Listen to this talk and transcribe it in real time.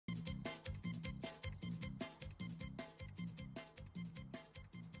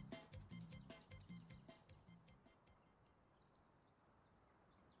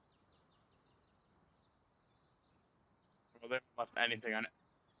they haven't left anything on it.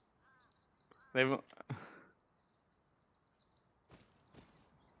 They've.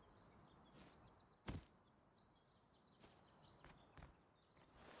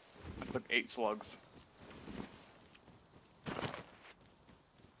 I took 8 slugs.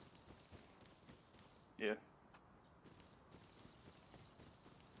 Yeah.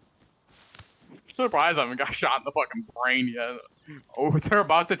 Surprised I haven't got shot in the fucking brain yet. Oh, they're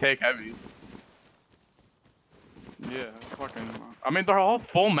about to take heavies. Yeah, fucking. I mean, they're all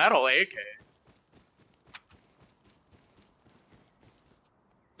full metal AK.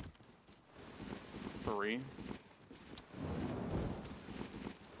 Three.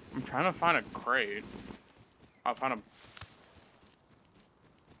 I'm trying to find a crate. I'll find a.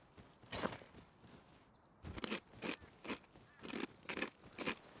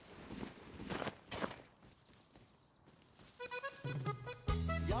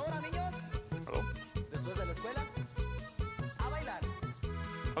 Hello?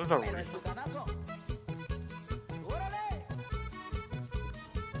 How does that work?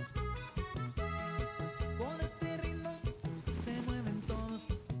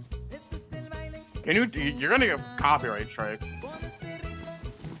 Can you? You're gonna get copyright strikes.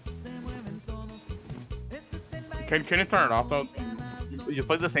 Can you turn it off though? You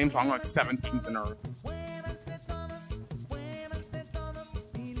played the same song like 7 times in a row.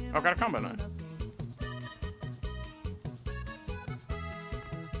 Oh, got a combo knife.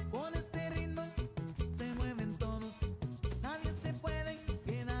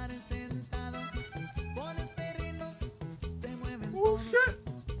 Oh shit!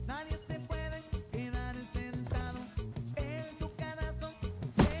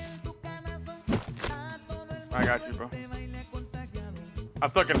 I got you, bro. I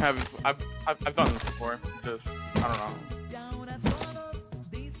fucking have. I've done this before. Just I don't know.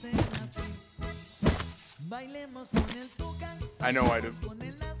 I know I do.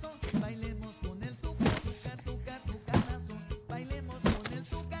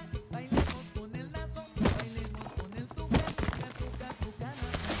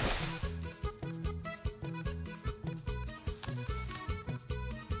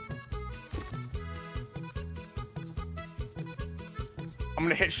 I'm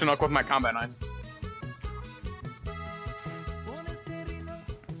gonna hit Chinook with my combat knife.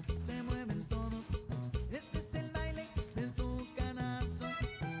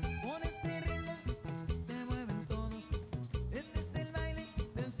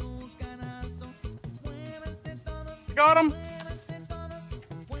 Got him!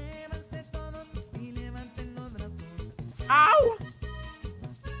 Ow!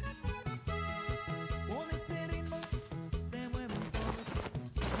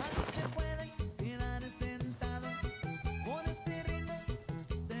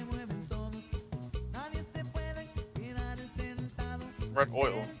 Red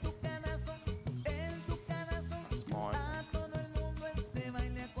oil. Small.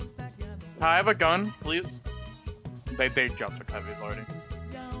 I have a gun, please. They just took heavies already.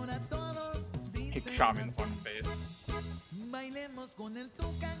 He shot me in the fucking face.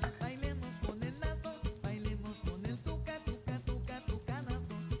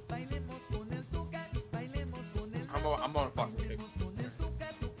 I'm gonna fucking kick.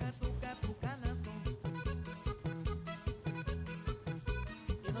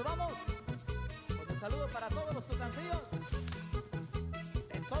 Y nos vamos con el saludo para todos los tucancillos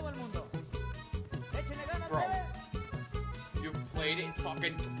en todo el mundo. Échenle ganas, Bro, plebes. you've played it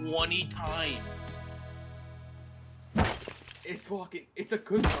fucking 20 times. It's a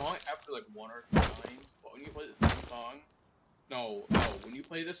good song after like 1 or 2 times, but when you play the same song, no, when you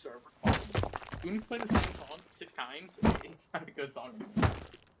play the server, when you play the same song 6 times, it's not a good song anymore.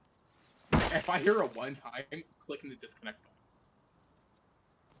 If I hear it 1 time, I'm clicking the disconnect button.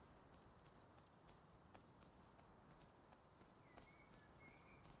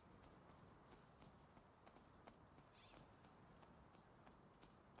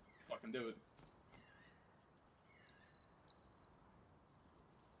 Fucking do it.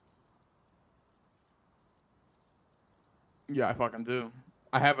 Yeah, I fucking do.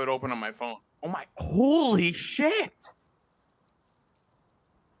 I have it open on my phone. Oh my, holy shit!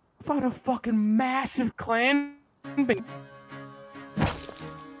 I found a fucking massive clan. I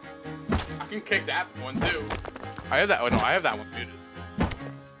can kick that one too. I have that. Oh no, I have that one muted.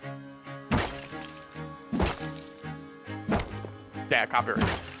 Yeah, copyright.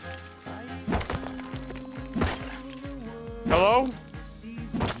 Hello?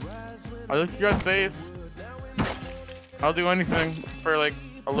 I look at your guys' face. I'll do anything for like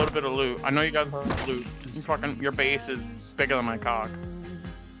a little bit of loot. I know you guys have loot. Your base is bigger than my cock.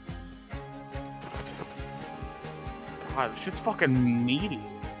 God God, this shit's fucking meaty.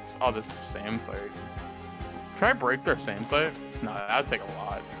 Oh, this is SAM site. Should I break their SAM site? No, that'd take a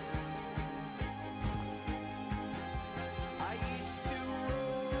lot.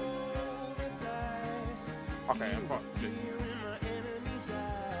 Okay, I'm fucking.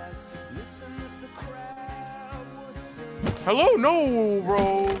 Hello, no,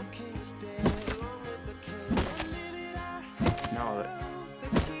 bro. No,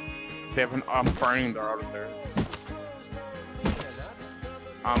 they haven't. I'm burning their out of there.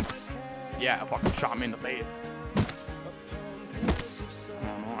 Yeah, fucking shot me in the face. I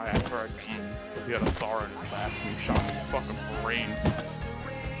don't know. I asked for a gun because he had a SAR in his back and he shot me in the fucking brain.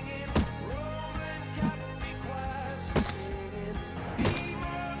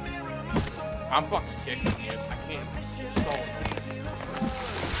 I'm fucking kicking you. I can't.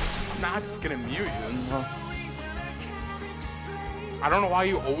 I'm not just gonna mute you. I don't know why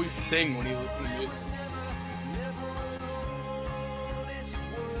you always sing when you listen to music.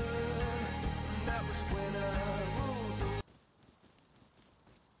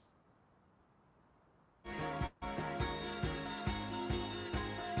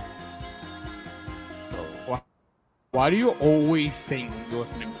 Why do you always sing when you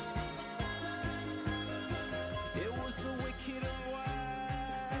listen to music?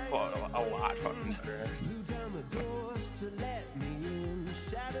 A lot fucking better.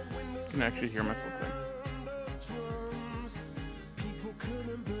 I can actually hear myself think.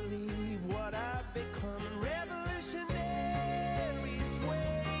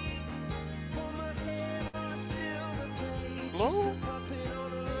 Hello?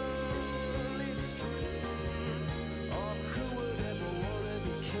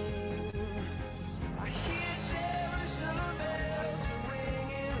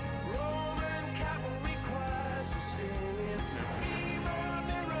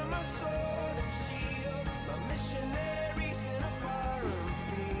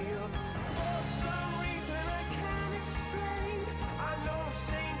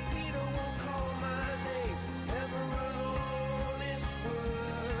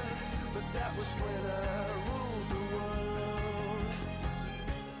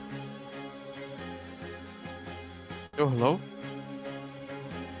 Oh, hello?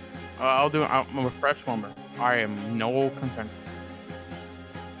 I'm a fresh member. I am no concern.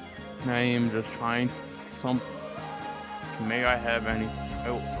 I am just trying to something. May I have anything? I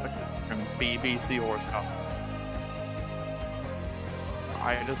will select the BBC horse cup.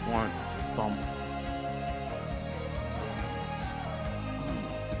 I just want something.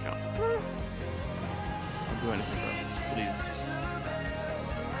 I'll do anything for this, please.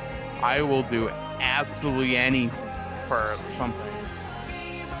 I will do absolutely anything for something.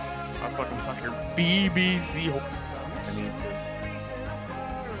 I'll fucking suck your BBC horse cup. I need to.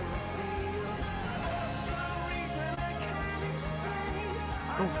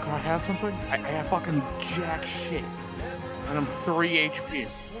 Oh, can I have something? I have fucking jack shit. And I'm 3 HP.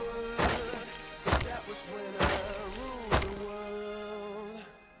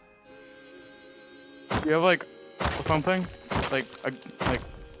 Do you have like something? Like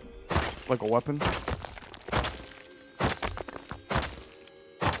a weapon?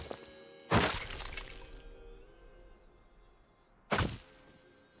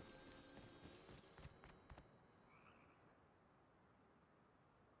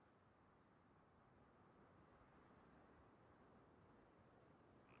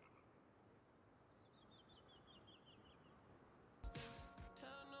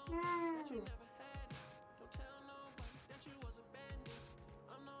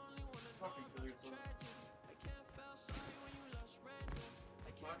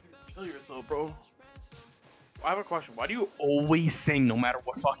 Kill yourself, bro. I have a question. Why do you always sing no matter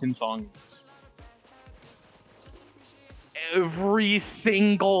what fucking song it is? Every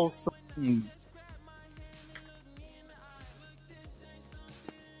single song.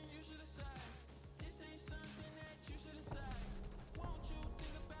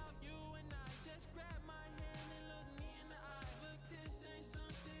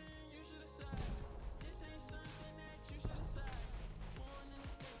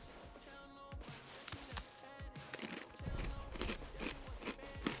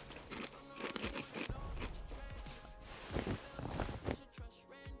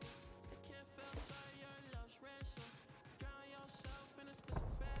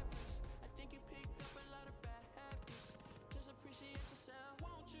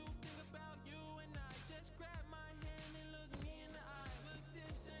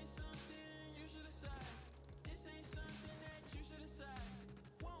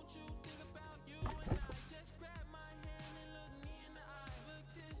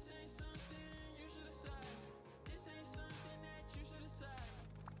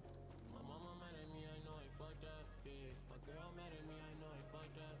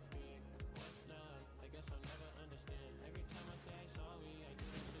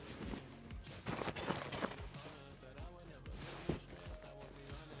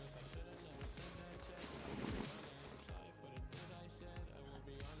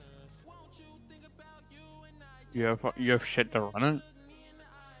 You have shit to run it.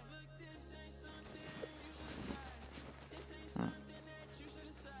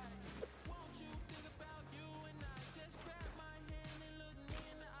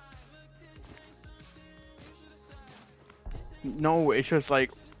 No, it's just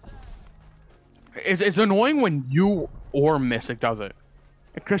like it's annoying when you or Mystic does it.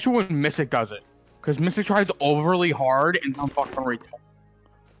 Especially when Mystic does it. Because Mystic tries overly hard and sounds fucking retarded.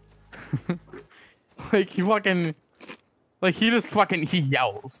 Like he fucking like he just fucking he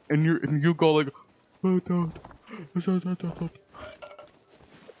yells and you go like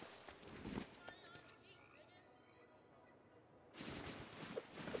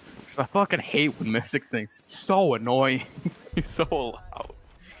I fucking hate when Mystic sings. It's so annoying. He's so loud.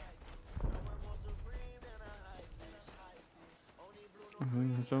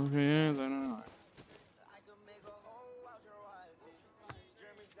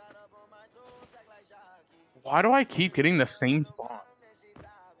 Why do I keep getting the same spawn?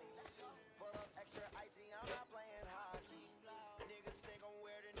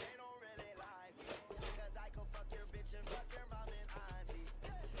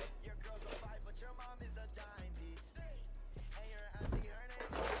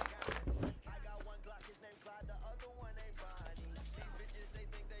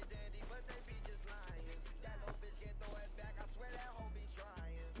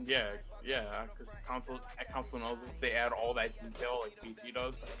 Yeah, because console knows if they add all that detail like PC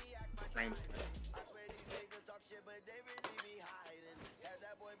does, the frames.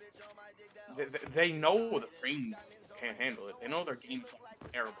 They know the frames can't handle it. They know their game's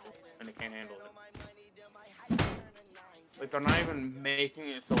terrible and they can't handle it. Like they're not even making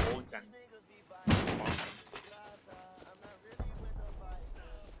it so old gen.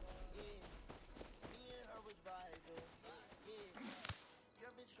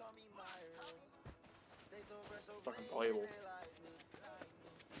 Fucking playable.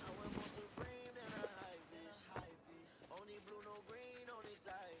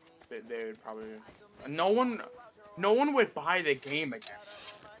 They would probably no one would buy the game again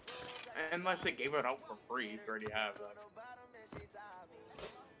unless they gave it out for free. If you already have that.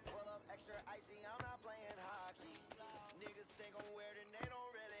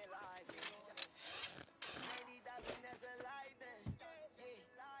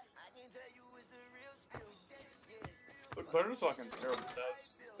 But they're just fucking terrible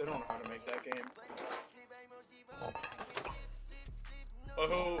devs. They don't know how to make that game.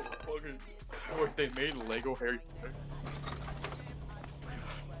 Oh, fucking. Wait, they made Lego Harry Potter.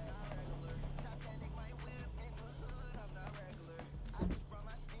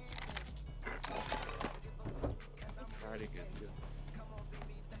 Try to get you.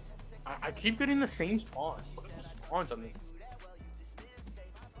 I keep getting the same spawns. What are the spawns on these?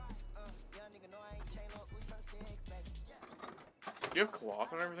 Do you have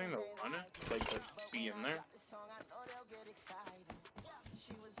co-op and everything to run it? Like, to be in there?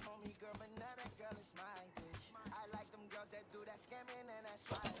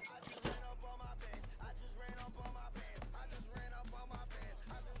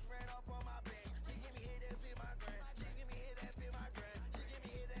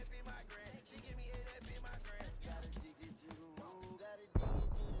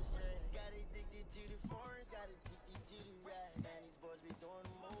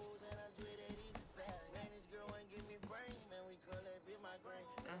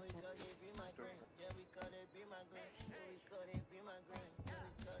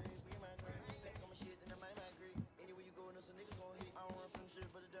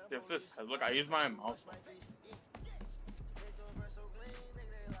 If this look, I use my mouse.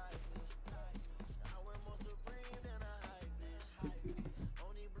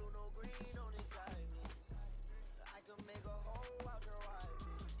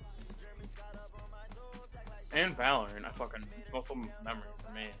 And Valorant, I fucking it's muscle memory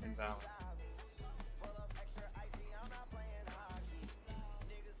for me in Valorant.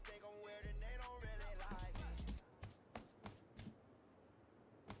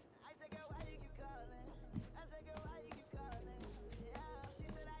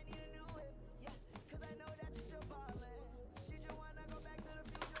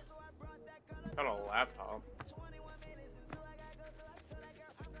 Got a laptop.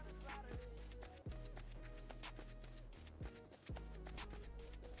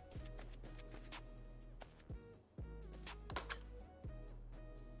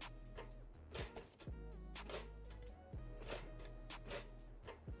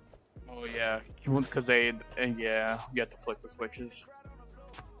 Oh yeah, because yeah, you have to flick the switches.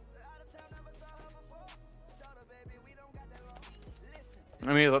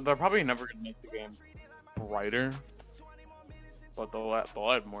 I mean, they're probably never gonna make the game brighter, but they'll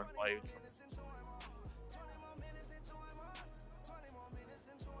have more lights.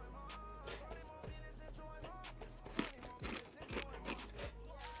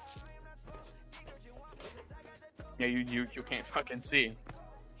 Yeah, you can't fucking see.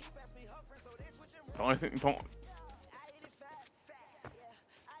 The only thing, don't.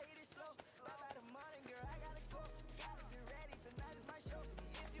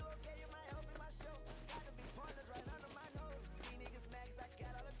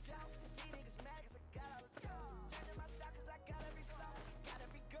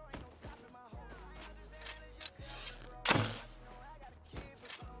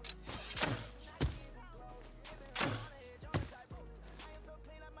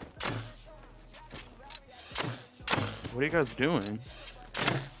 What are you guys doing?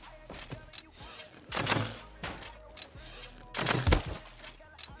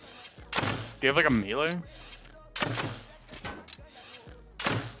 Do you have like a melee?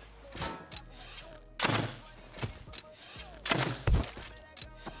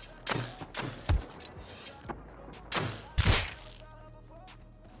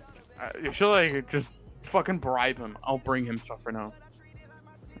 You should like just fucking bribe him. I'll bring him stuff right now.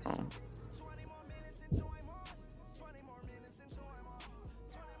 Oh.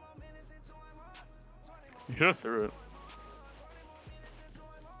 You should have threw it.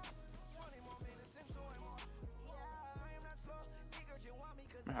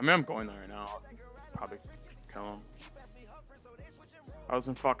 I mean, I'm going there right now. I'll probably kill him. I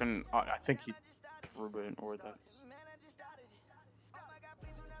wasn't fucking. I think he threw it, or that's.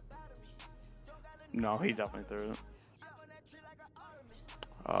 No, he definitely threw it.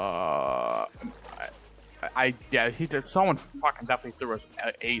 Yeah, he did. Someone fucking definitely threw us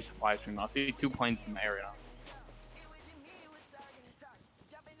a supply stream. I see 2 planes in the area.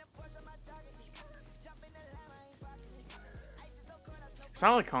 It's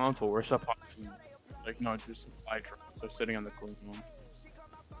not like console. We're supposed to, like, no, just supply trucks. They're sitting on the clean one.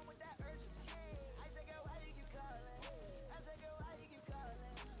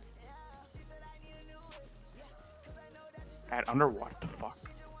 At under what the fuck?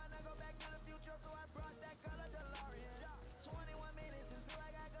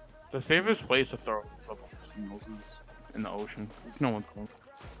 The safest place to throw football signals is in the ocean. Because no one's going.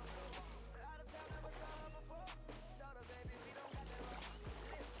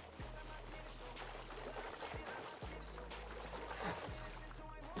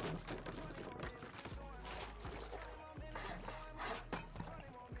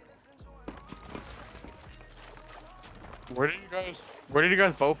 Where did you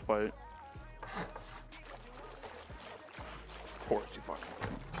guys both fight? Of course you fucking did.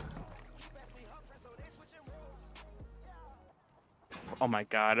 Oh my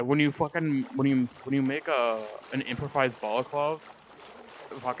god, when you make an improvised balaclava,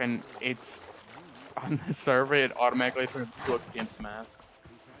 fucking it's on the server it automatically turns into a gimp mask.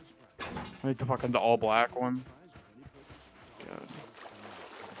 Like the all black one. God.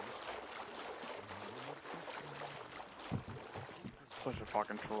 Such a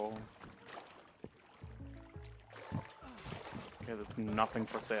fucking troll. Okay, there's nothing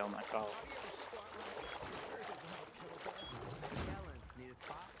for sale in that fella.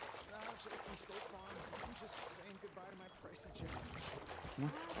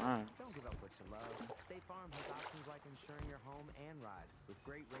 Fine. Don't give up what you love. State Farm has options like insuring your home and ride with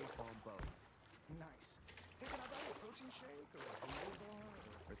great rates on both. Nice. Hey, can I buy a protein shake or a granola bar?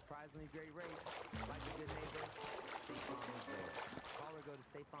 For surprisingly great rates, like a good neighbor, State Farm is there. Call or go to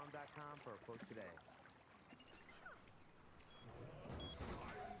statefarm.com for a quote today.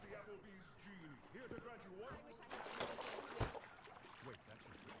 I am the Applebee's genie, here to grant you one. Wait, that's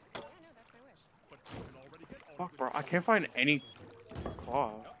your wish. Yeah, no, that's my wish. But you can already get all Fuck, bro, I can't find any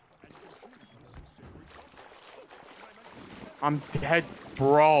claw. and you can choose from savory sauce. I'm dead,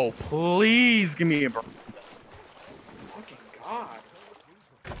 bro. Please give me a bro. Fucking god.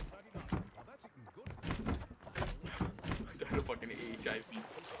 Well, that's eating good. I died of fucking HIV.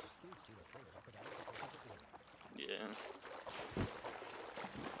 Yeah.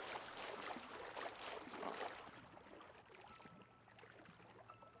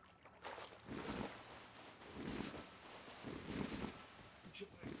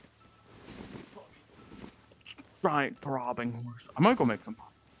 Right, throbbing horse. I might go make some.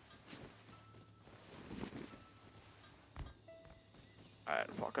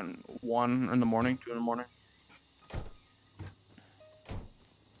 At fucking 1 in the morning, 2 in the morning.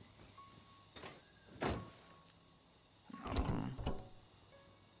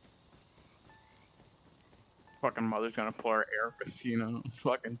 Fucking mother's gonna pull her air 15 out.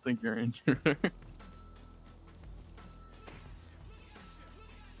 Fucking think you're injured.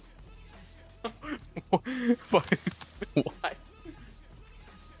 Fucking what?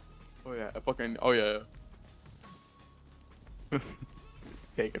 Oh yeah, fucking. Oh yeah.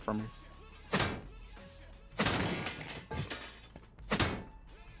 Take it from me.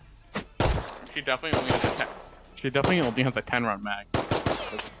 She definitely only has a 10. She definitely only has a 10-round mag.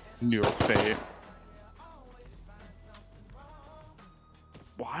 New York State.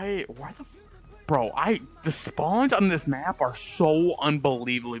 Why the bro, the spawns on this map are so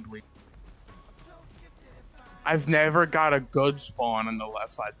unbelievably. I've never got a good spawn on the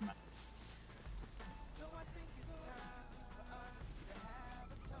left side of the map.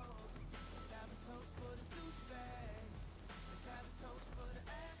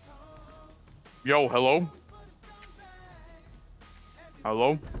 Yo, hello?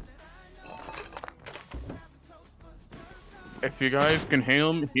 Hello? If you guys can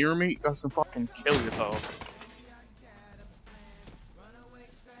hear me, you guys can fucking kill yourself.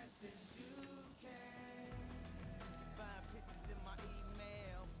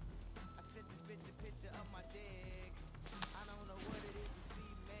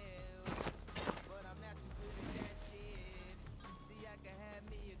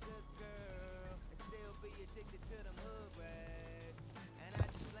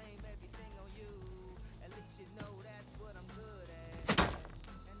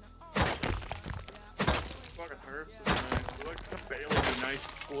 Fucking hurts, man. I feel like I could barely be nice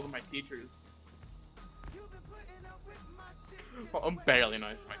at school to my teachers. Well, I'm barely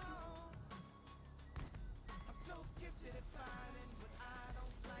nice to my teachers.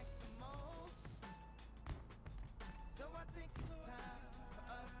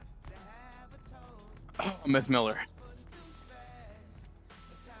 Oh, Miss Miller.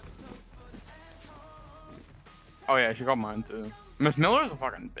 Oh yeah, she got mine too. Miss Miller's a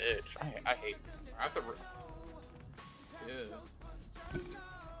fucking bitch. I hate her. I have to.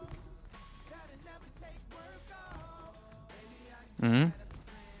 Yeah.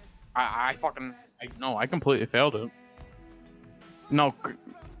 No, I completely failed it. No,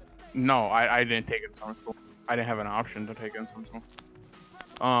 I didn't take it in summer school. I didn't have an option to take it in summer school.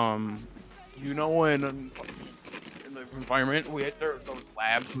 You know, in the environment there was those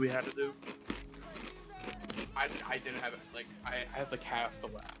labs we had to do. I didn't have it. Like I had like half the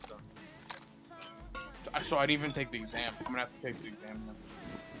lab done. So I didn't even take the exam. I'm gonna have to take the exam now.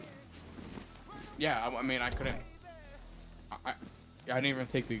 Yeah, I mean I couldn't. I didn't even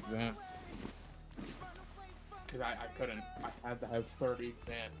take the exam because I couldn't. I had to have 30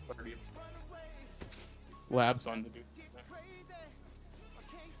 labs on to do the exam.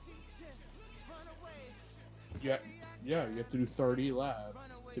 Yeah, you have to do 30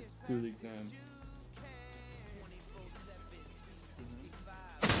 labs to do the exam.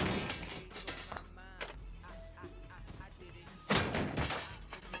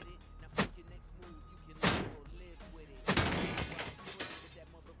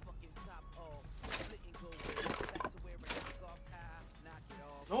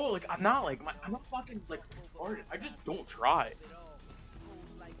 No, like I'm not fucking like retarded. I just don't try.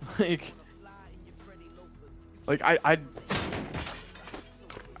 Like I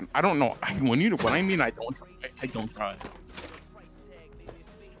don't know. When I mean I don't try, I don't try.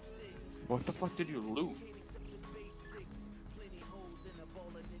 What the fuck did you loot?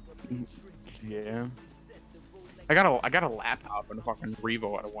 Yeah. I got a laptop and a fucking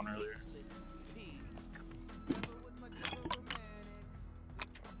Revo I won earlier.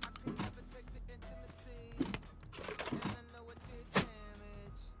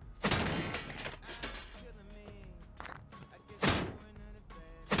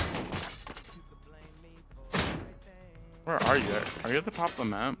 Where are you at? Are you at the top of the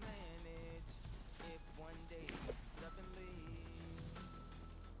map?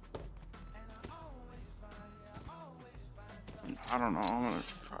 I don't know. I'm gonna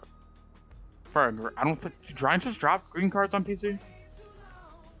try. I don't think. Did Giants just drop green cards on PC?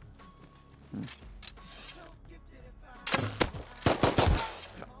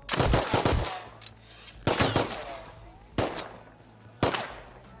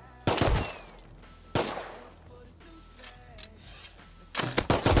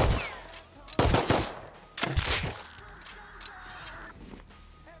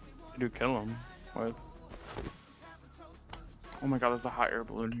 Dude, kill him. What? Oh my god, there's a hot air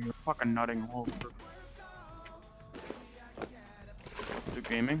balloon here. Fucking nutting all over. Do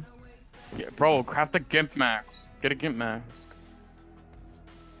gaming? Yeah, bro, craft a GIMP mask. Get a GIMP mask.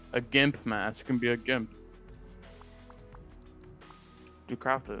 A GIMP mask can be a GIMP. Do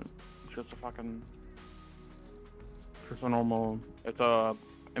craft it. It's just a fucking. It's just a normal. It's a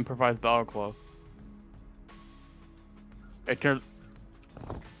improvised battle glove. It turns.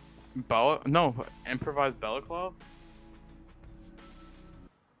 Bella? No, improvised balaclava?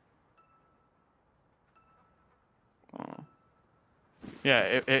 Oh. Yeah,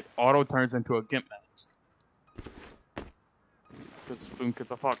 it auto turns into a gimp mask. Because Spoon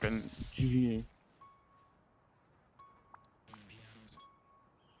gets a fucking G.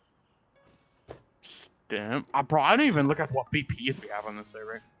 Damn. Bro, I didn't even look at what BPs we have on this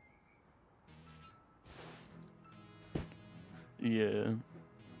server. Yeah.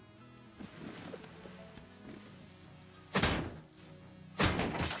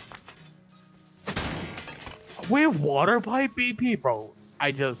 We have water pipe BP, bro.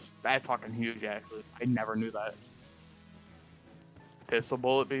 That's fucking huge, actually. I never knew that. Pistol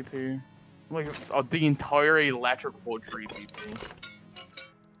bullet BP. Like, the entire electrical tree BP.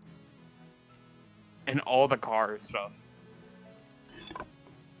 And all the car stuff.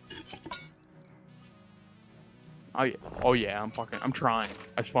 Oh yeah, I'm trying.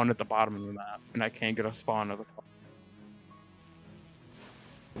 I spawned at the bottom of the map, and I can't get a spawn at the top.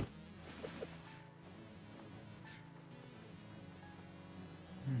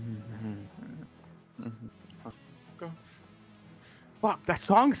 Fuck, that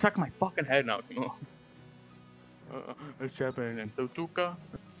song stuck in my fucking head now. It's happening in Tutuka.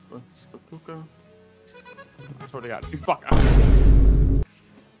 Tutuka. I swear to God. Fuck. I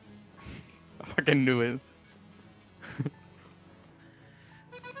fucking knew it.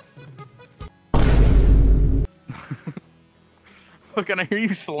 Fucking, I hear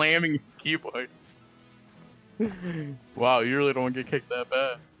you slamming your keyboard. Wow, you really don't want to get kicked that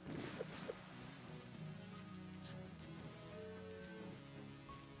bad.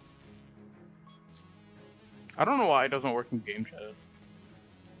 I don't know why it doesn't work in game chat.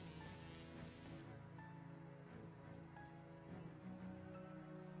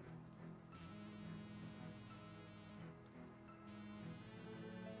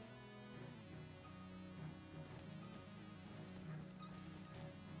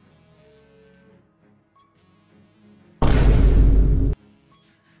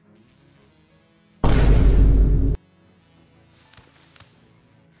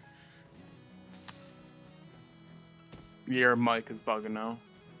 Your mic is bugging now.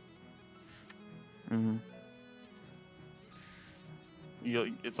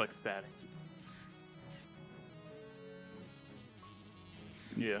 It's like static.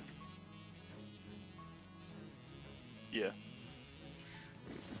 Yeah. Yeah.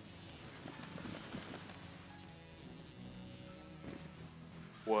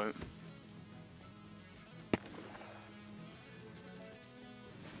 What?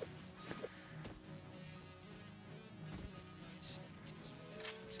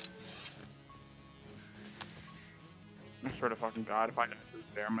 I swear to fucking God, if I die to this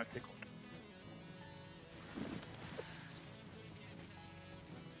bear, I'm gonna tickle it.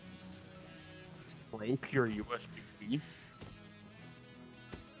 Broke your USB.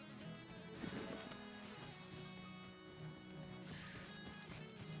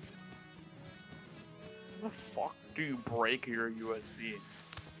 How the fuck do you break your USB?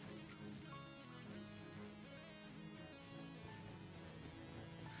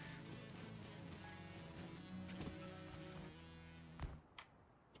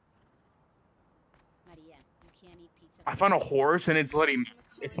 I found a horse and it's letting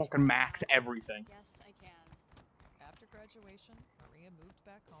it's fucking max everything. Yes, I can. After graduation, Maria moved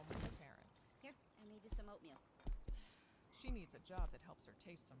back home with her parents. Here, I made you some oatmeal. She needs a job that helps her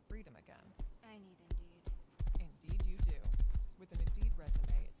taste some freedom again. I need Indeed. Indeed you do. With an Indeed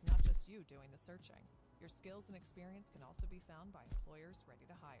resume, it's not just you doing the searching. Your skills and experience can also be found by employers ready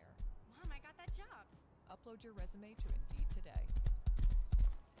to hire. Mom, I got that job. Upload your resume to Indeed today.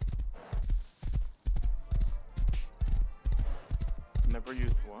 Never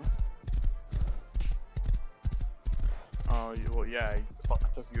used one. Oh, well, yeah. I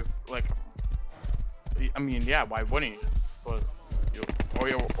took you like. I mean, yeah. Why wouldn't you? But you,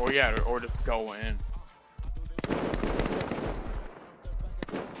 or just go in.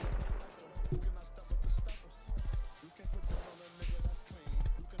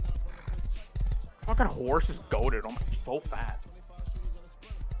 Fucking horse is goated. Oh my, so fast.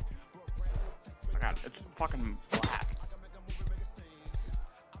 Oh my God, it's fucking black.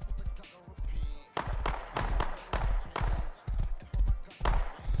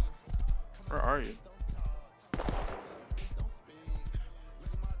 Where are you?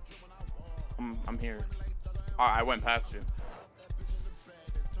 I'm here. Oh, I went past you.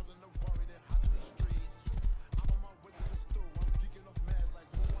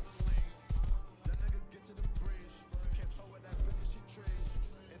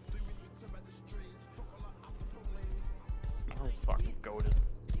 I was fucking goated.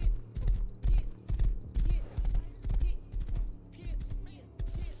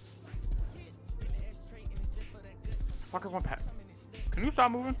 Fuck is my pet? Can you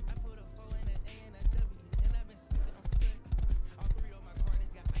stop moving?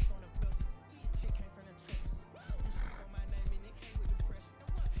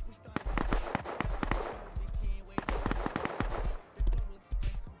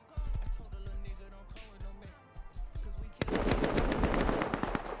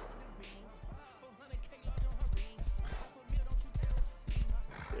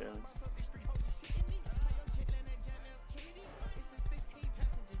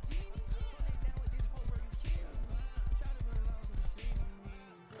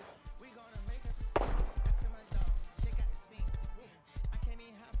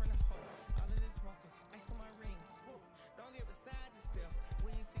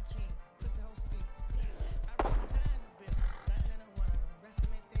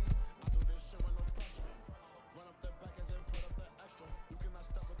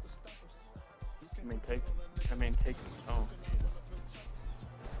 Take this. Oh.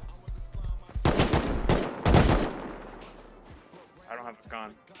 I don't have a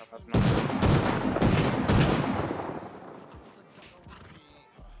gun. I have nothing.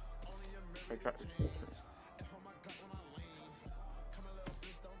 I try.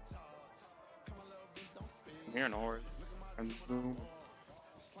 I'm hearing horse. And zoom.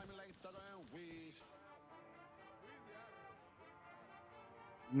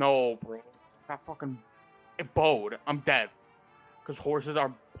 No, bro. That fucking. It bowed. I'm dead. Because horses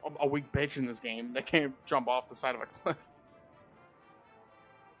are a weak bitch in this game. They can't jump off the side of a cliff.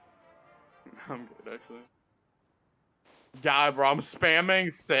 I'm good, actually. Yeah, bro. I'm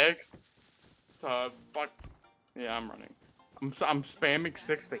spamming 6 to fuck. Yeah, I'm running. I'm spamming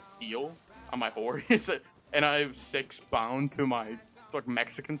 6 to heal on my horse. And I have 6 bound to my like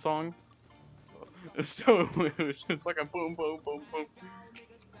Mexican song. So it was just like a boom, boom, boom, boom.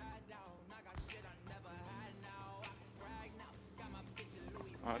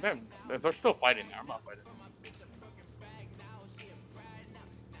 They're still fighting there. I'm not fighting.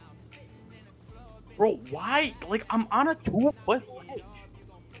 Bro, why? Like, I'm on a 2-foot ledge.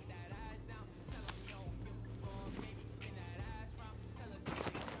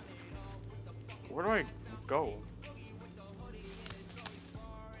 Where do I go?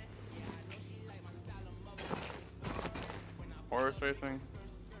 Horse racing?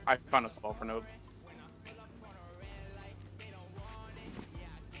 I found a sulfur node.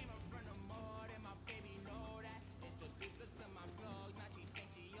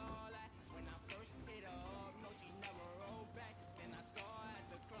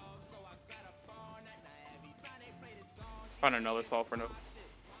 Found another sulfur node.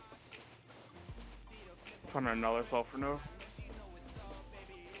 Found another sulfur node.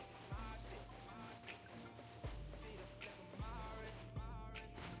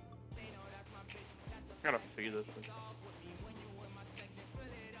 I gotta feed this thing.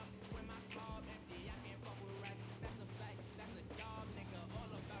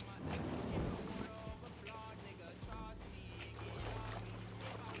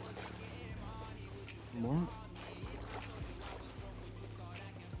 What?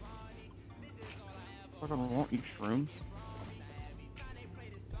 I don't want eat shrooms.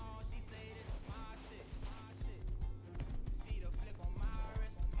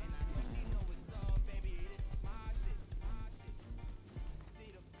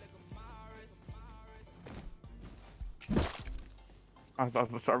 I was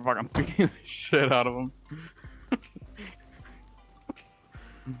about to start fucking beating the shit out of him.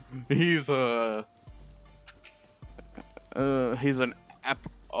 He's an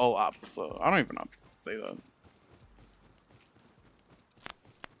op, so I don't even know how to say that.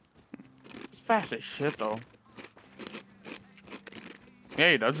 It's fast as shit though.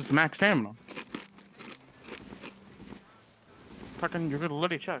 Yeah, he does. It's max stamina. Fucking, you're gonna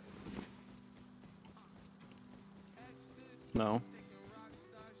let it check. No.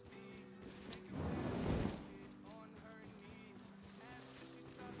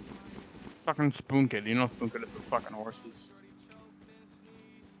 Fucking Spoon Kid. You know Spoon Kid is his fucking horses.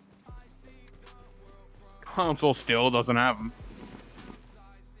 Console still doesn't have them.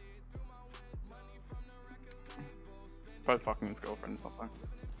 Probably fucking his girlfriend or something.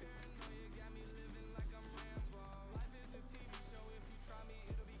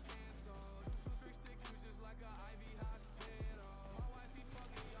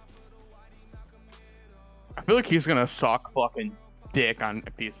 I feel like he's gonna suck fucking dick on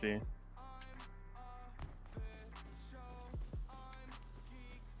a PC.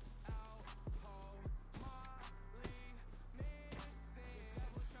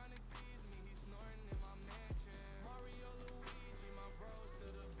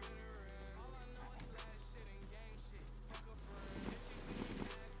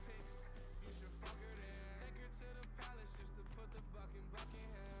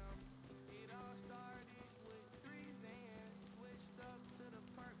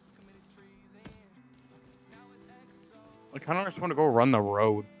 I kind of just want to go run the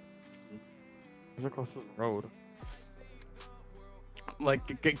road. Where's the closest road?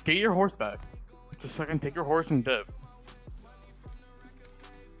 Like, get your horse back. Just fucking take your horse and dip.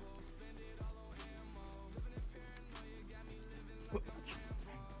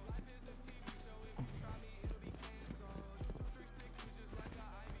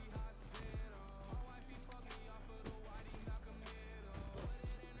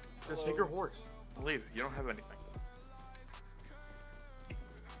 Just take your horse. Leave. You don't have anything. You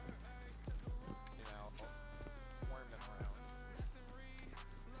know, worming around.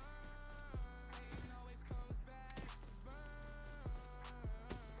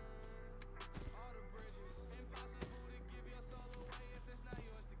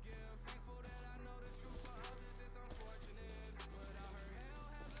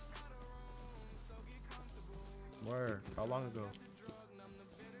 Where? How long ago?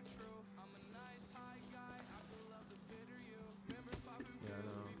 Yeah, I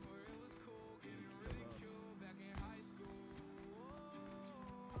know.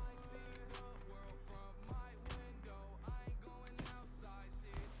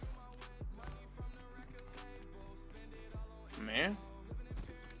 Man?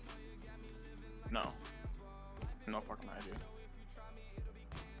 No. No fucking idea.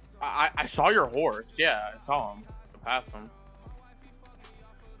 I saw your horse. Yeah, I saw him. I passed him.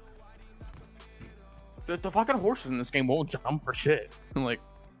 The fucking horses in this game won't jump for shit. Like,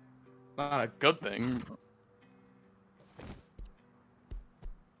 not a good thing.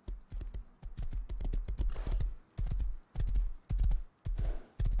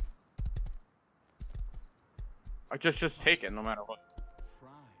 I just take it no matter what.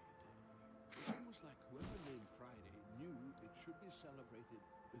 Friday. Almost like whoever named Friday knew it should be celebrated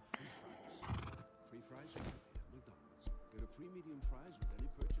with free fries. Free fries Friday at McDonald's. Get a free medium fries with any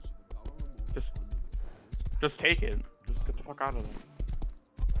purchase of $1 or more Just- on the McDonald's. Just take it. Just get the fuck out of there.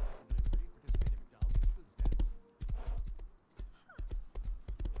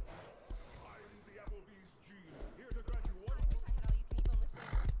 I'm the Applebee's genie, here to grant you one. I wish I had all you can eat boneless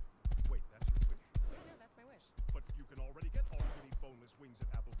wings. Wait, that's your wish. Yeah, no, that's my wish. But you can already get all you can eat boneless wings at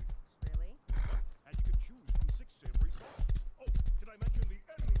Applebee's. Really? And you can choose from 6 savory sauces. Oh, did I mention the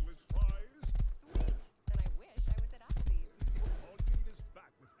endless fries? Sweet. Then I wish I was at Applebee's. All you can eat is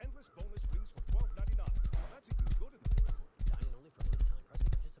back with endless boneless wings for $12.99. That's even good in the neighborhood. Dine-in only for a limited time. Price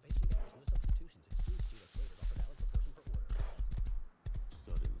and participation varies. No substitutions. Excludes two flavors. Offer valid per person per order.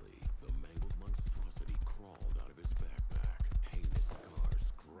 Suddenly, the mangled monstrosity crawled out of his backpack. Heinous scars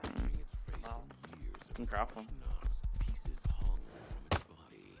scratching its face Wow. from years of Can craft them. knots. Pieces hung from its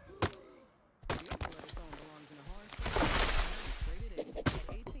body. Whoever phone belongs in a horse. Traded in. At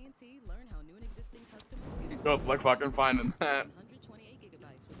AT&T, learn how new and existing customers get Good luck fucking finding that. 128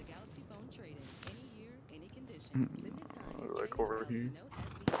 gigabytes with a Galaxy phone trade-in. Any year, any condition. Limited time. Like Trade-in over Galaxy here.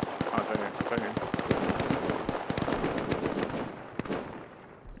 Note SE. Oh, it's right here. It's right here.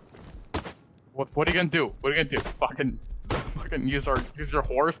 What are you gonna do? What are you gonna do? Fucking use your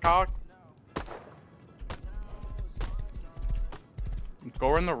horse cock? Let's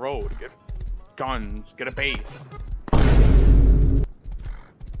go in the road. Get guns. Get a base.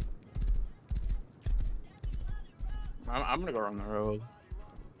 I'm gonna go around the road.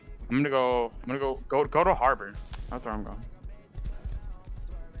 I'm gonna go to Harbor. That's where I'm going.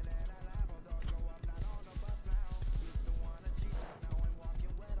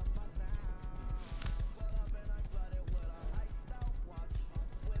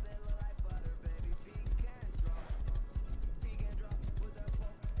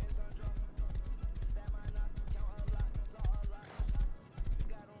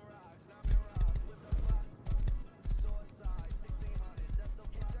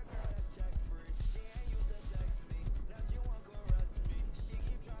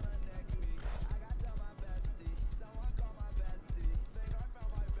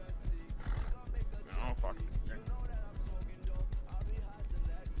 Oh, fuck.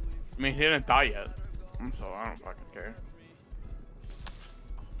 I mean, he didn't die yet, so I don't fucking care.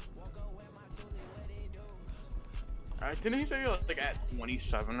 Didn't he say like at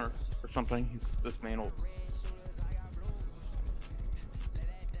 27 or something? He's this man old.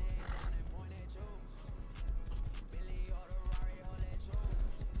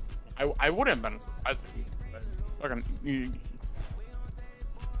 I wouldn't have been surprised if he,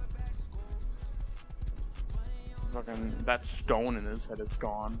 fucking that stone in his head is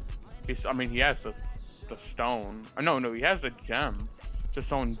gone. I mean, he has the stone. No, he has the gem. Just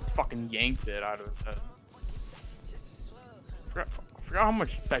someone fucking yanked it out of his head. I forgot how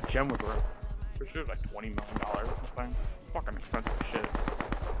much that gem was worth. For sure, it was like $20 million or something. Fucking expensive shit.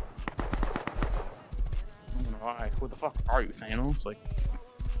 I don't know. Why? Who the fuck are you, Thanos? Like.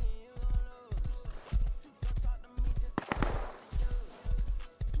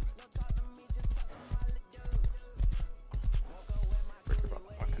 Freak about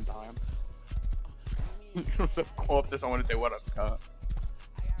to fucking die. You know, so go up to someone and say, "What up, cut?"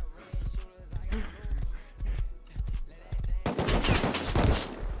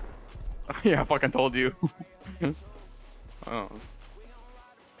 Yeah, I fucking told you. Oh.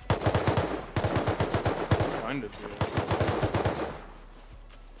 Kind of, yeah.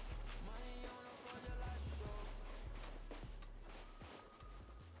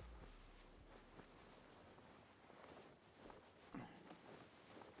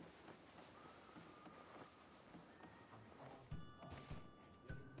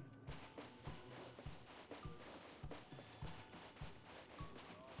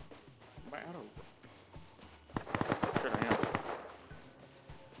 Am I out of... Shit, I am.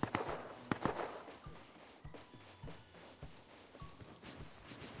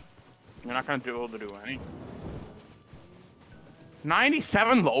 You're not gonna be able to do any.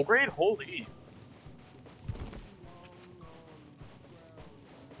 97 low grade? Holy.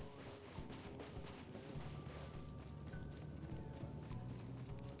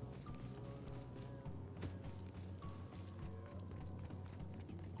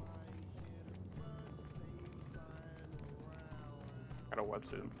 Got a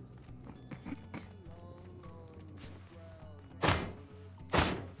wetsuit.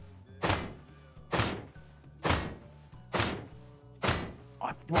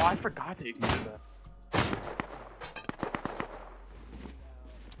 Well, I forgot that you can do that.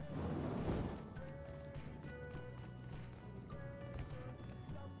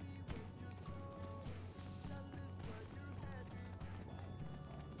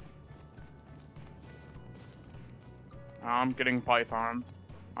 I'm getting pythons.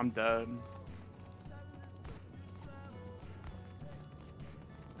 I'm dead.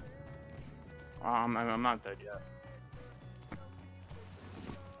 I'm not dead yet.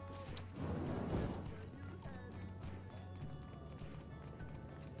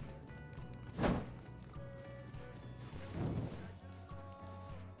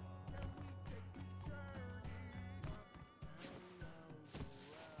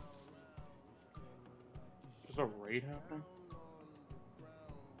 There's a raid happening?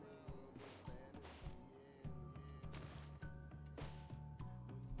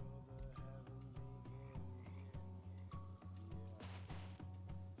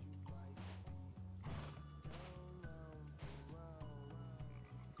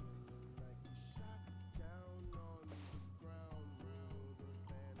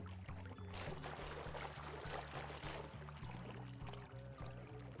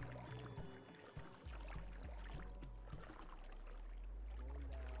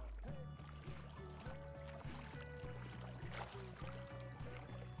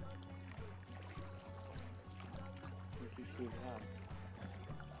 Where'd you see that?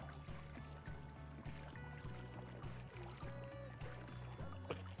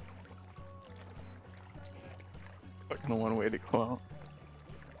 Fucking one way to go out.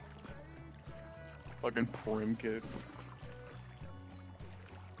 Fucking prim kid.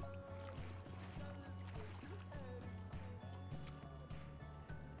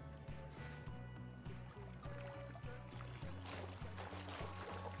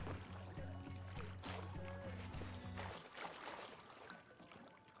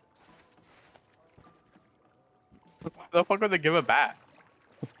 Why the fuck would they give it back?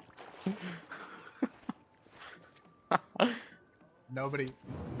 Nobody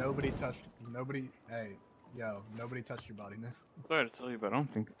touched, hey, yo, nobody touched your body, Nick. I'm sorry to tell you, but I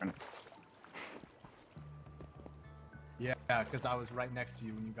don't think they're gonna. Yeah, because I was right next to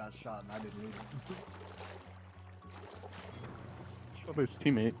you when you got shot and I didn't leave. It's probably his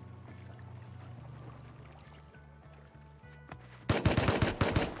teammate.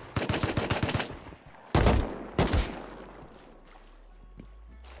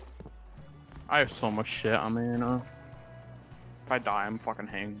 I have so much shit on me, you know. If I die, I'm fucking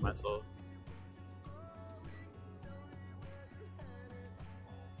hanging myself.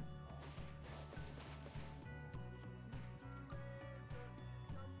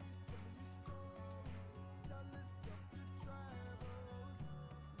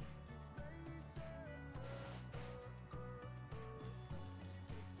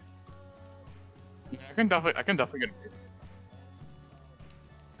 Yeah, I can definitely get a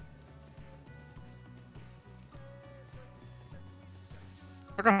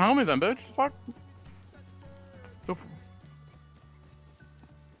fucking help me then, bitch. Fuck.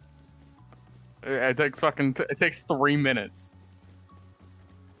 It takes fucking. It takes 3 minutes.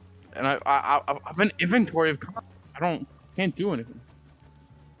 And I have an inventory of cards. Can't do anything.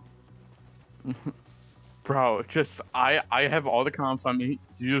 Bro, just I have all the comps on me.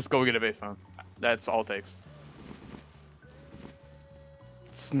 You just go get a base on. That's all it takes.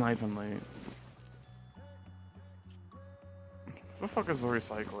 It's not even late. What the fuck is the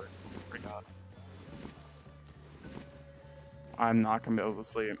recycler? Forgot. I'm not gonna be able to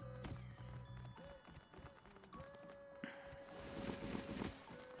sleep.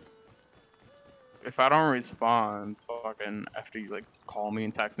 If I don't respond fucking after you like call me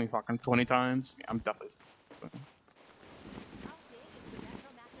and text me fucking 20 times, I'm definitely sleeping.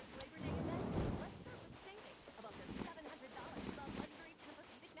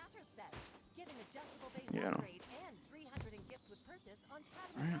 Yeah. Alright,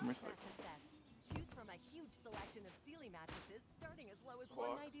 I'm recycling. Choose from a huge selection of Sealy mattresses starting as low as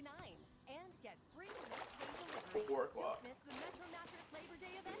 $199 and get free next day delivery. 4 o'clock. Don't miss the Metro Mattress Labor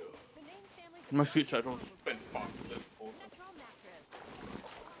Day event. The main families My sleep schedule's been fucked this full. Metro Mattress.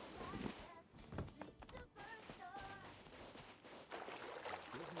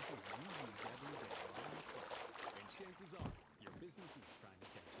 Businesses use every day around the clock, and chances are your business is trying to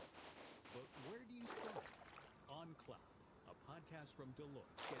catch up. But where do you start? On Cloud, a podcast from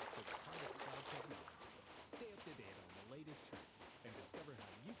Deloitte gets to the heart of cloud technology. Stay up to date on the latest trends and discover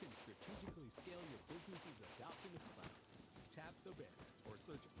how you can strategically scale your business's adoption of cloud. Tap the banner or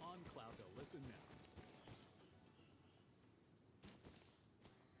search On Cloud to listen now.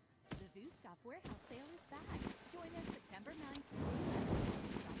 The Vustoff warehouse sale is back. Join us September 9th at the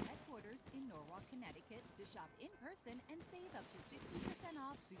Vustoff headquarters in Norwalk, Connecticut to shop in person and save up to 60%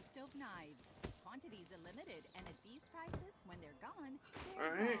 off Vustove knives. Quantities are limited, and at these prices, when they're gone, they're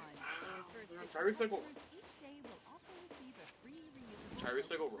Alright. gone. First Try recycle. customers each day will also receive a free reusable Try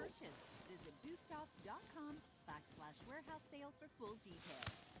recycle roll. purchase. Visit Vustoff.com/warehouse sale for full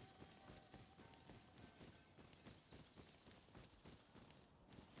details.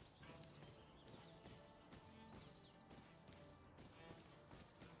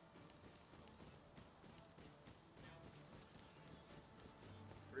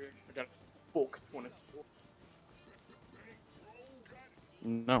 I got bulk when it's full.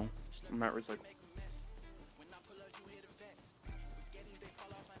 No, I'm at recycle.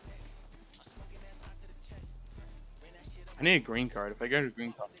 I need a green card. If I get a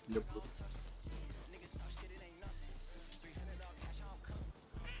green card, I can get blue.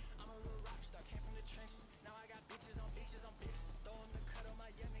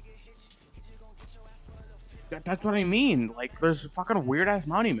 That's what I mean. Like, there's fucking weird ass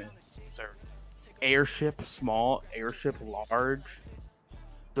monuments. Sir. Airship small, airship large.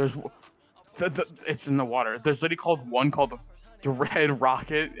 There's it's in the water. There's literally one called the Red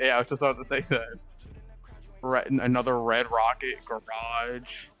Rocket. Yeah, I was just about to say that. Another Red Rocket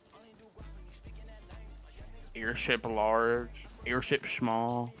garage. Airship large, airship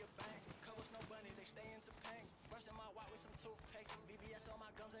small.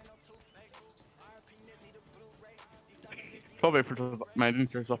 Probably for just imagine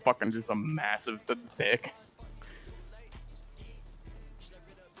there's a fucking just a massive dick.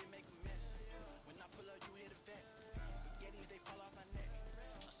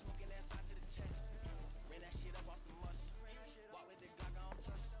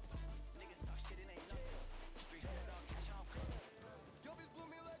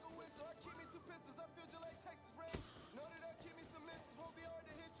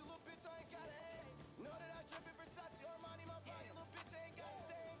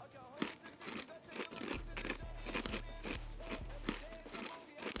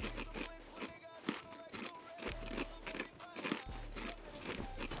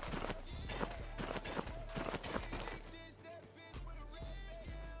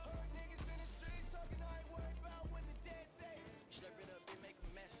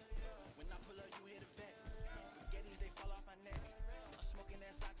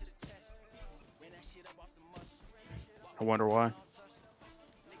 I wonder why.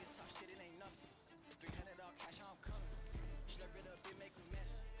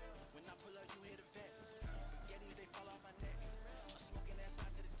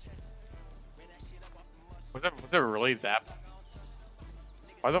 Was it really that?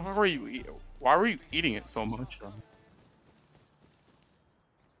 Why the fuck were you eating? Why were you eating it so much? Though?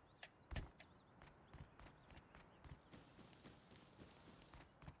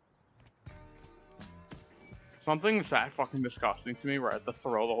 Something's that fucking disgusting to me where I have to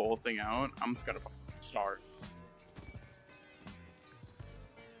throw the whole thing out. I'm just gonna fucking starve.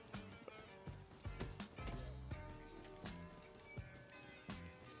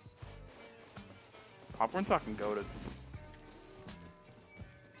 Popcorn's fucking goated.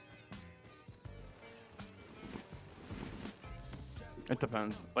 It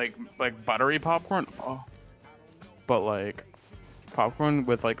depends. Like buttery popcorn, oh. But like popcorn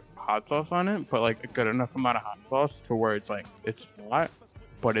with like hot sauce on it, but like a good enough amount of hot sauce to where it's like it's hot,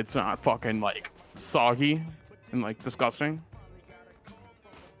 but it's not fucking like soggy and like disgusting.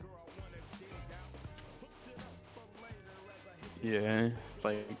 Yeah, it's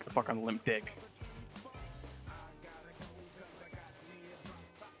like a fucking limp dick.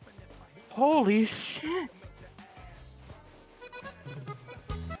 Holy shit!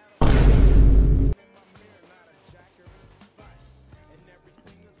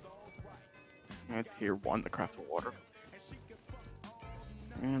 And tier 1, the craft of water.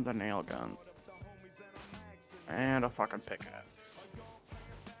 And a nail gun. And a fucking pickaxe.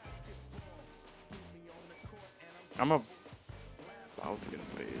 I'm about to get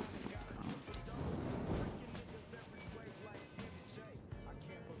a base.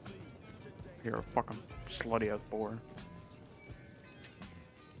 You're a fucking slutty ass boar.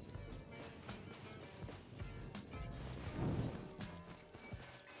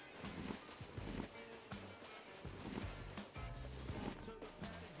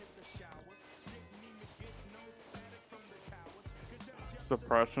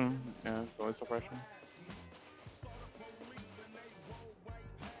 Suppression, yeah, it's always suppression.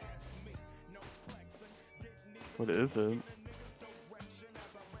 What is it?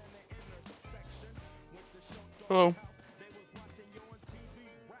 Hello.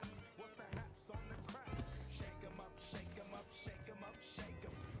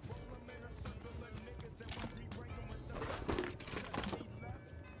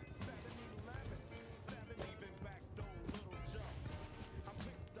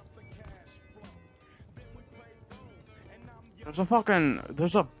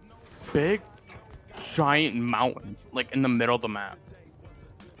 There's a big giant mountain like in the middle of the map.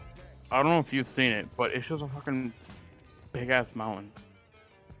 I don't know if you've seen it, but it's just a fucking big ass mountain.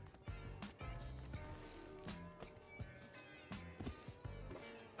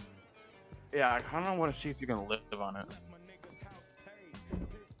 Yeah, I kind of want to see if you can live on it.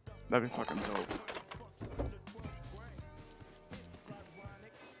 That'd be fucking dope.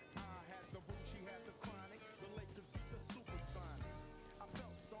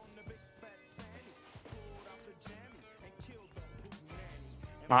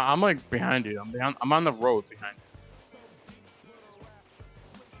 I'm like behind you. I'm on the road behind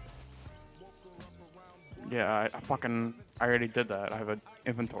you. Yeah, I already did that. I have an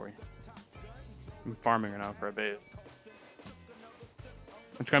inventory. I'm farming it now for a base.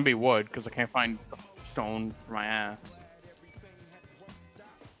 It's gonna be wood because I can't find stone for my ass.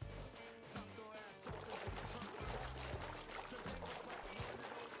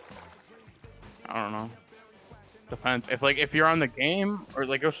 I don't know. Depends. If you're on the game or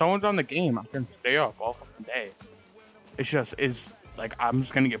like if someone's on the game, I can stay up all fucking day. It's just like I'm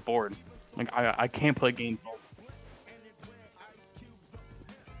just gonna get bored. Like I can't play games.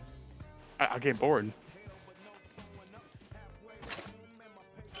 I get bored.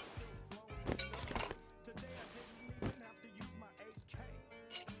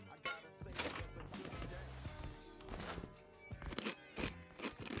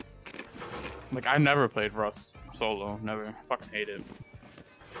 Like I never played Rust solo. Never. I fucking hate it.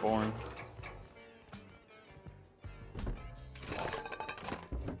 Boring.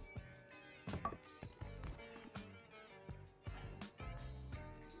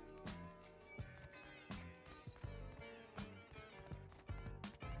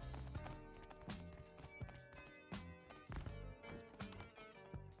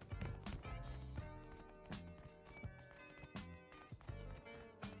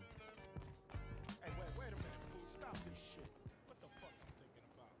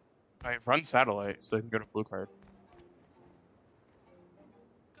 Alright, run satellite so they can go to blue card.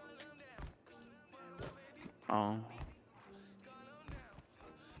 Oh.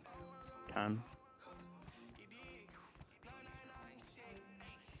 10.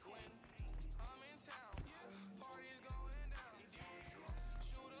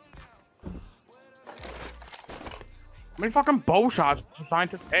 How many fucking bow shots are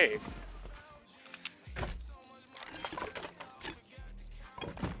scientists take?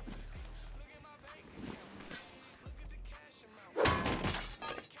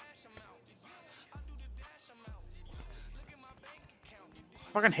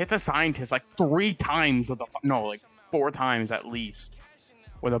 Fucking hit the scientist like 3 times with a no, like 4 times at least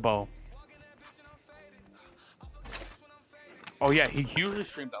with a bow. Oh yeah, he usually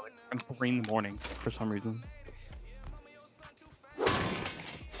streams at like 3 in the morning for some reason. Yeah,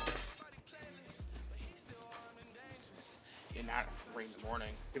 not at 3 in the morning.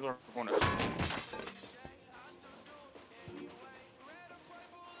 People are going to sleep.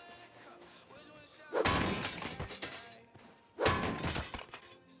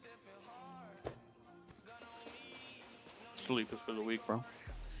 sleep is for the weak, bro.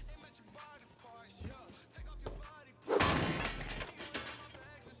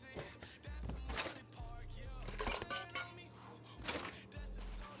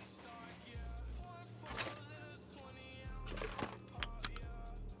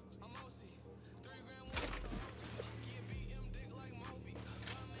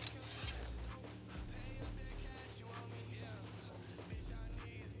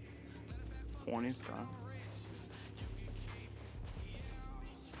 Warning's gone.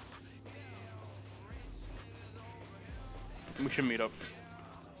 We should meet up.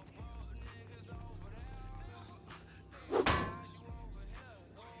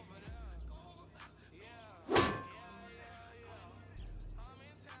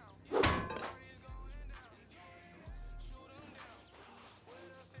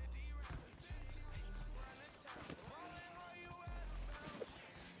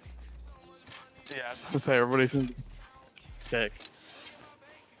 Yeah, I was gonna say everybody seems stick.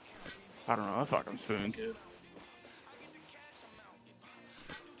 I don't know, that's fucking spoon, kid.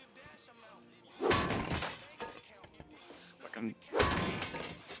 Fucking.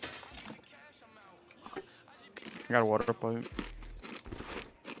 I got a water pipe.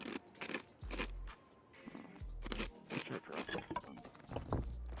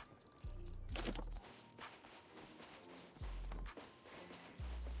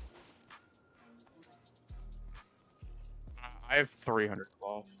 I have 300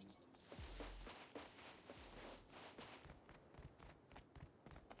 cloth.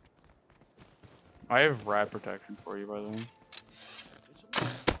 I have rat protection for you, by the way.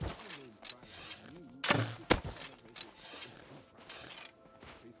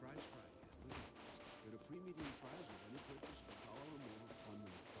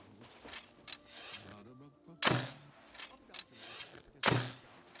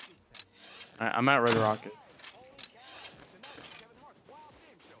 I'm at Red Rocket.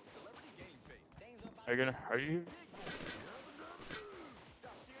 Are you?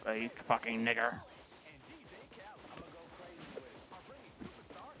 You fucking nigger.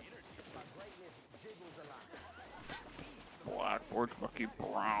 Blackboard, fucking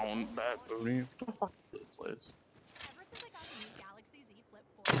brown, bad booty. What the fuck is this place? Ever since I got the new Galaxy Z Flip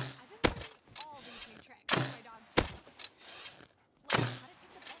 4, I've been learning all these new tricks for my dog. Like how to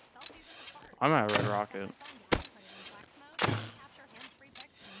take the best selfies at the park. I'm at Red Rocket.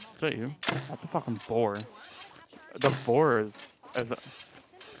 Is that you? That's a fucking boar. The boar is as a.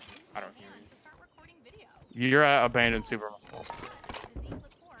 I don't hear you. You're at abandoned supermarket.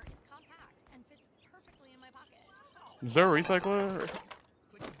 Is there a recycler?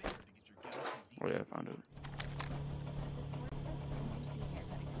 Oh yeah, I found it.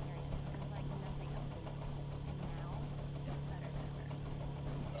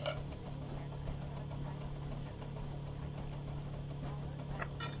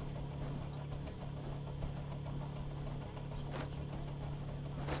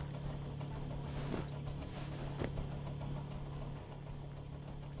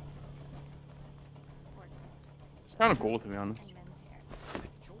 It's kind of cool, to be honest.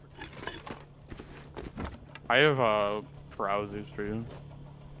 I have trousers for you.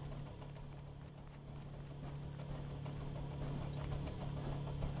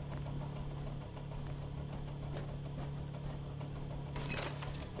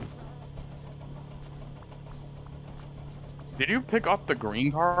 Did you pick up the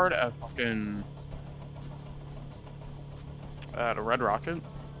green card at fucking at a Red Rocket?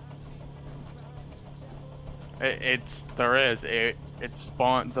 There is the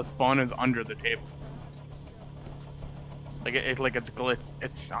spawn is under the table. Like it's glitched.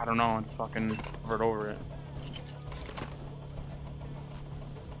 It's I don't know. It's fucking covered over it.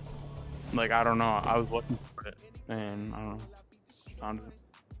 Like I don't know. I was looking for it and I don't know. Found it.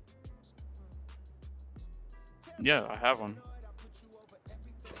 Yeah, I have one.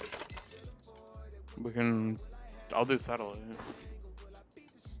 We can. I'll do satellite.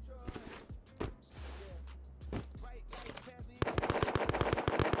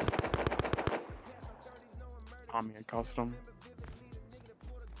 Tommy a custom.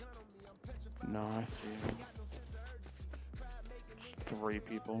 No, I see. It's 3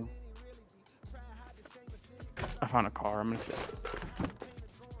 people. I found a car. I'm gonna take it.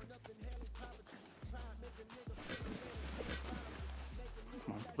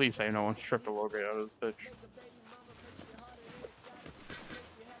 Come on, please say no one stripped the logo out of this bitch.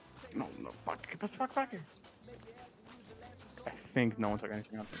 No, fuck. Get the fuck back here. I think no one took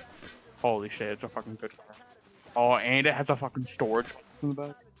anything out. Holy shit, it's a fucking good car. Oh, and it has a fucking storage in the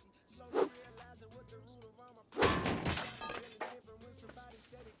back.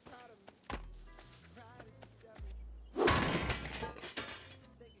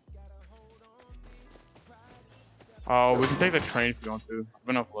 Oh, we can take the train if you want to. I've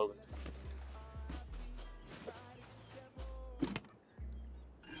enough Logan.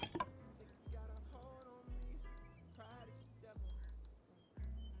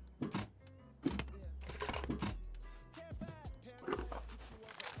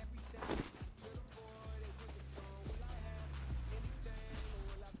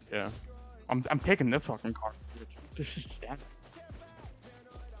 Yeah. I'm taking this fucking car. Just stand.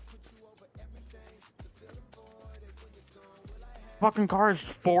 Fucking car is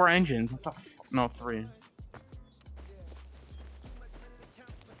 4 engines. What the no, 3.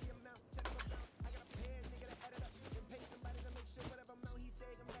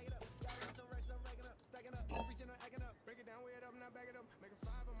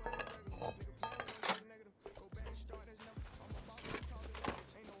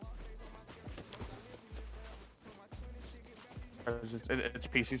 It's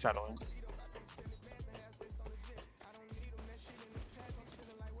PC settling.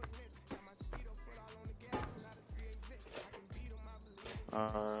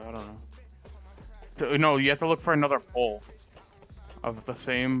 I don't know. No, you have to look for another pole of the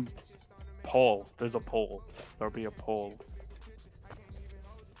same pole. There's a pole. There'll be a pole.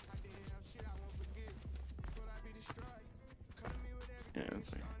 Yeah,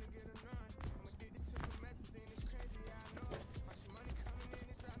 it's like...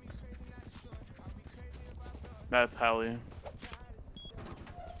 That's Hallie.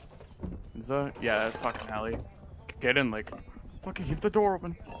 Is that? Yeah, that's fucking Hallie. Get in, like, fucking keep the door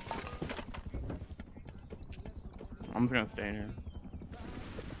open. I'm just gonna stay in here.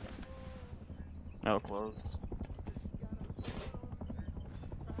 Now close.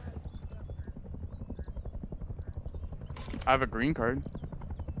 I have a green card.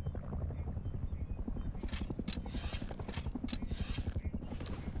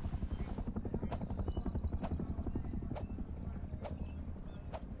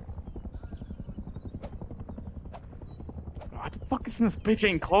 What the fuck is in this bitch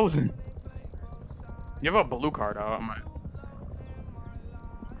ain't closing? You have a blue card out.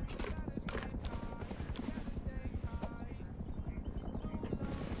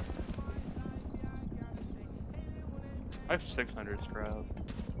 I have 600 scrap.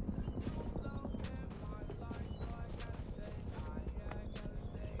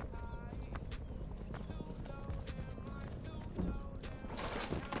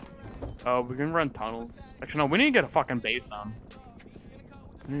 Oh, we can run tunnels. Actually, no, we need to get a fucking base on.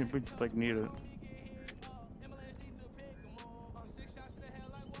 We like need it.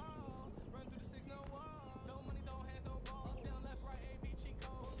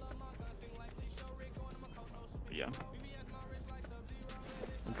 Yeah.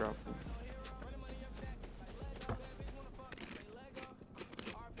 Drop.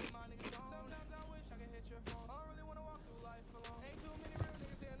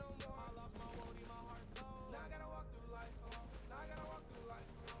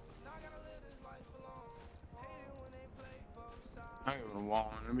 I'm gonna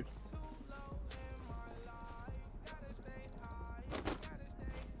wall. Let me.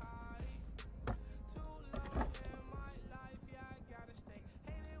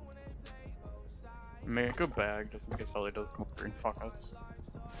 Make a bag just in case Ellie does come over and fuck us.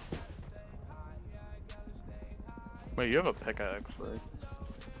 Wait, you have a pickaxe, right?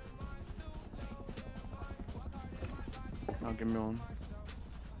 No, give me one.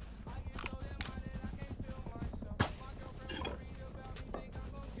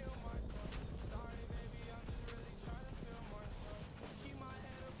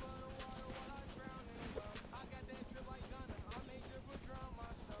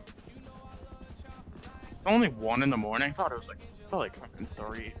 Only 1 in the morning. I thought it was like, I felt like fucking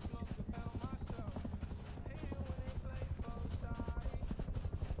 3.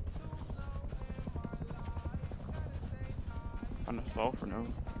 On a sulfur note.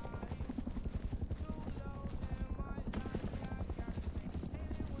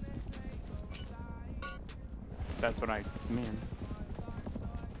 That's what I mean.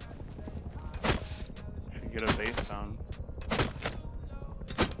 Should get a base down.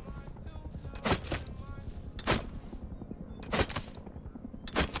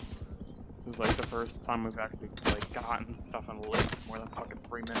 It was like the first time we've actually like gotten stuff on the list more than fucking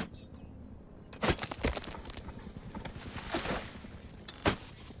 3 minutes.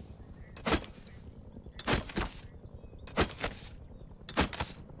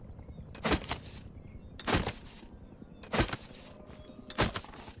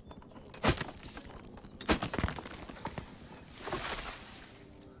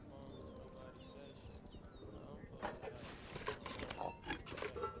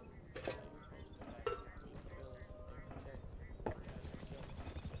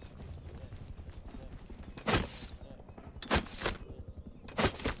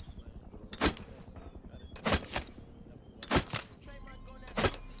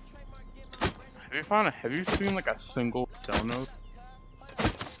 Have you seen like a single cell node?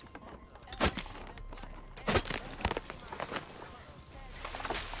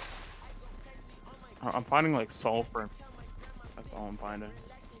 I'm finding like sulfur. That's all I'm finding.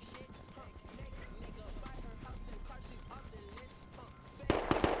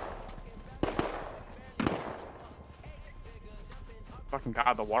 Fucking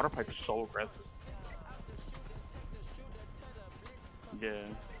god, the water pipe is so aggressive. Yeah,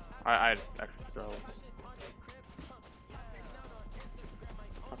 I actually still.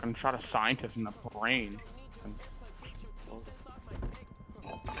 Fucking shot a scientist in the brain.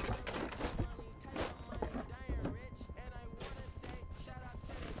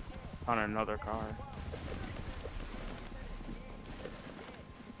 On another car.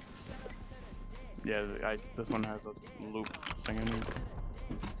 Yeah, this one has a loop thing in it.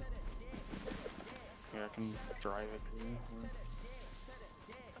 Yeah, I can drive it too.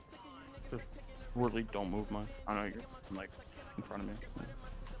 Just really don't move much. I know you're like in front of me.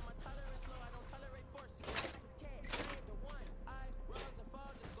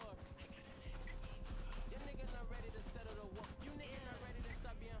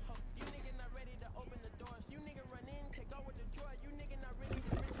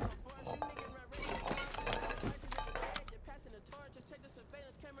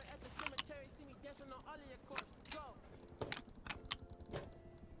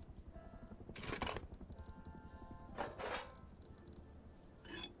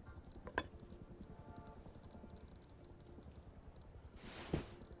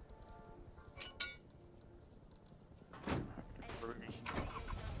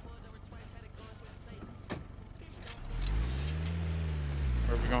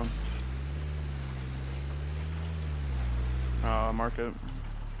 Where are we going? Market.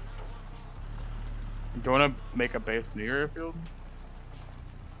 Do you want to make a base near your field?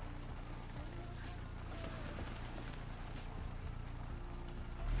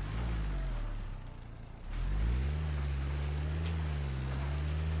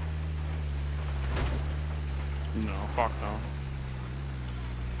 No, fuck no.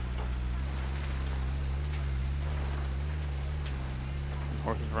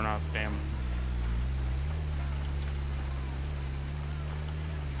 Horses run out of stamina.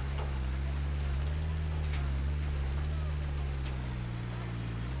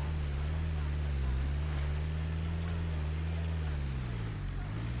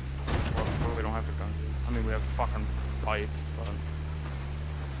 Well, we don't have the guns. I mean, we have fucking pipes, but.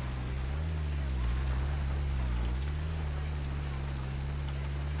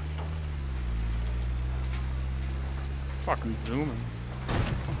 Fucking zooming.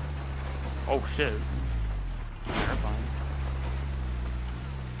 Oh shit. Terrifying.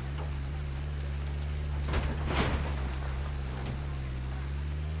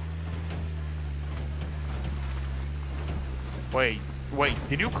 Wait,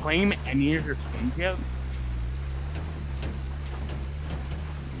 did you claim any of your skins yet?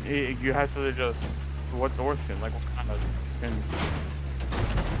 You have to just, what door skin? Like what kind of skin?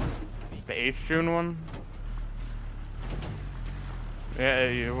 The H-June one?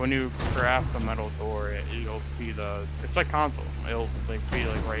 Yeah, when you craft the metal door, you'll see the, it's like console. It'll like be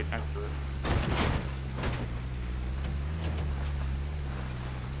like right next to it.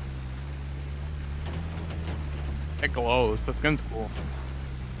 It glows. The skin's cool.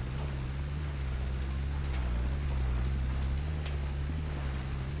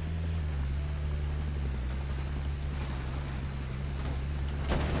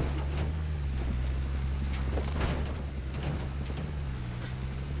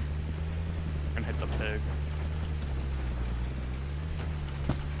 And hit the pig.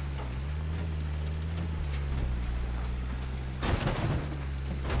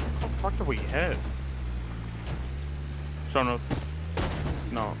 How the fuck did we hit? Stone.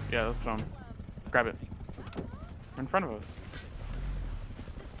 No, yeah, that's stone. Grab it. In front of us.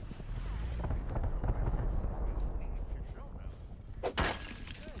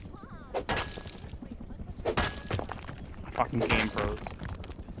 Fucking game pros.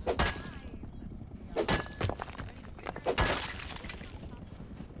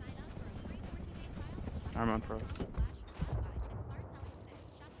 I'm on pros.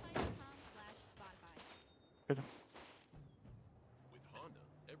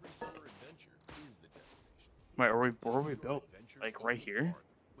 Wait, where are we built? Like right here?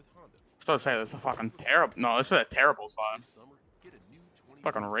 So to say, that's a fucking terrible. No, this is a terrible spot.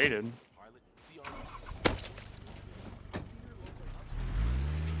 Fucking rated.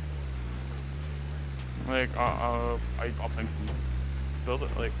 Like, I'll think some. Build it.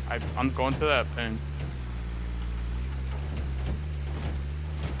 Like, I'm going to that thing.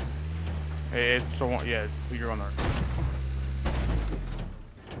 It's the one. Yeah, it's you're on there.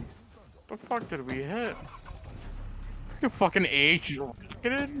 The fuck did we hit? You fucking H.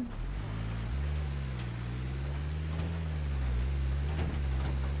 Get in.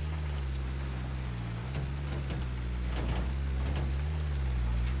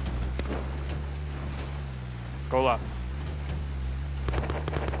 Go left.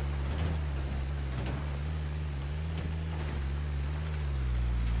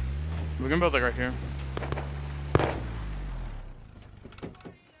 We can build like right here.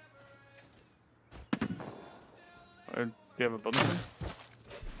 Do you have a building?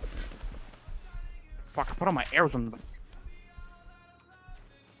 Fuck, I put all my arrows on the...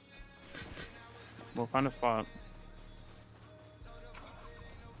 We'll find a spot.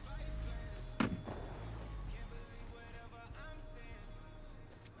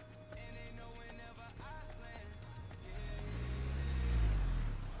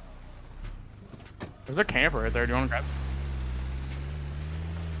 There's a camper right there. Do you want to grab it?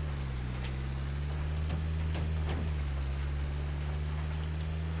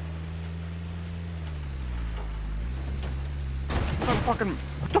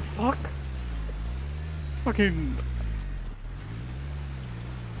 What the fuck? Fucking.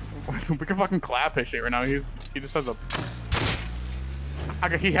 We can fucking clap his shit right now. He just has a.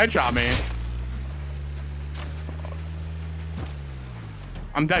 He headshot me.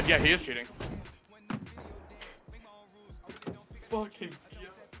 I'm dead. Yeah, he is cheating. Fucking. Yeah.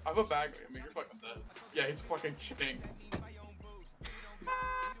 I have a bag. I mean, you're fucking dead. Yeah, he's fucking cheating.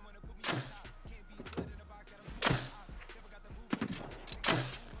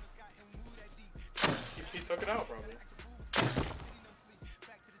 He took it out, probably.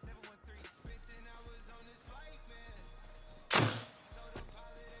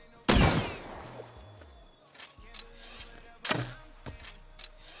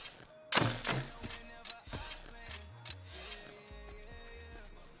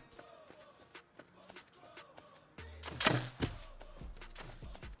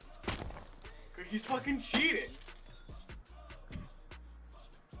 He's fucking cheating.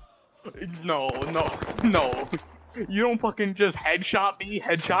 No. You don't fucking just headshot me,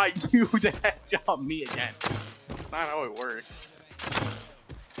 headshot you, then headshot me again. That's not how it works.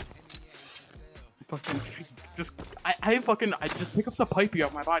 Fucking just I just pick up the pipey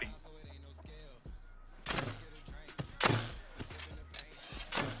off my body.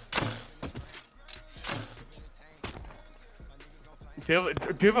 Do you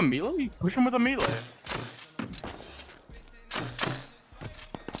have a melee? Push him with a melee.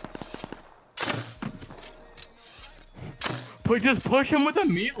 Just push him with a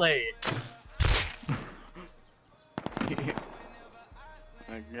melee.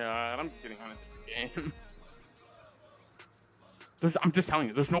 My God, I'm getting on into the game. I'm just telling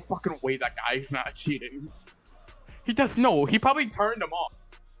you, there's no fucking way that guy's not cheating. He does no. He probably turned him off.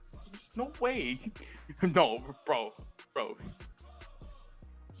 There's no way. No, bro.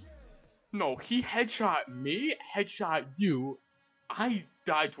 No, he headshot me, headshot you. I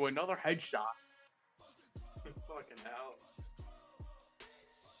died to another headshot. Fucking hell.